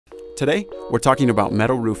Today, we're talking about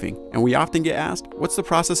metal roofing, and we often get asked, what's the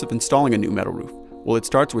process of installing a new metal roof? Well, it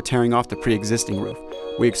starts with tearing off the pre-existing roof.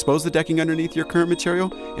 We expose the decking underneath your current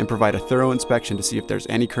material and provide a thorough inspection to see if there's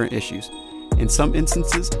any current issues. In some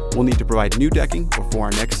instances, we'll need to provide new decking before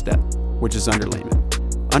our next step, which is underlayment.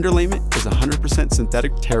 Underlayment is 100%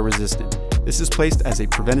 synthetic tear resistant. This is placed as a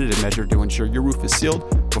preventative measure to ensure your roof is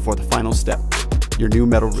sealed before the final step, your new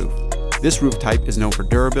metal roof. This roof type is known for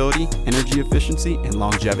durability, energy efficiency, and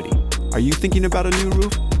longevity. Are you thinking about a new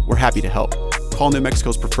roof? We're happy to help. Call New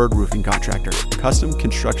Mexico's preferred roofing contractor, Custom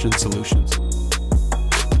Construction Solutions.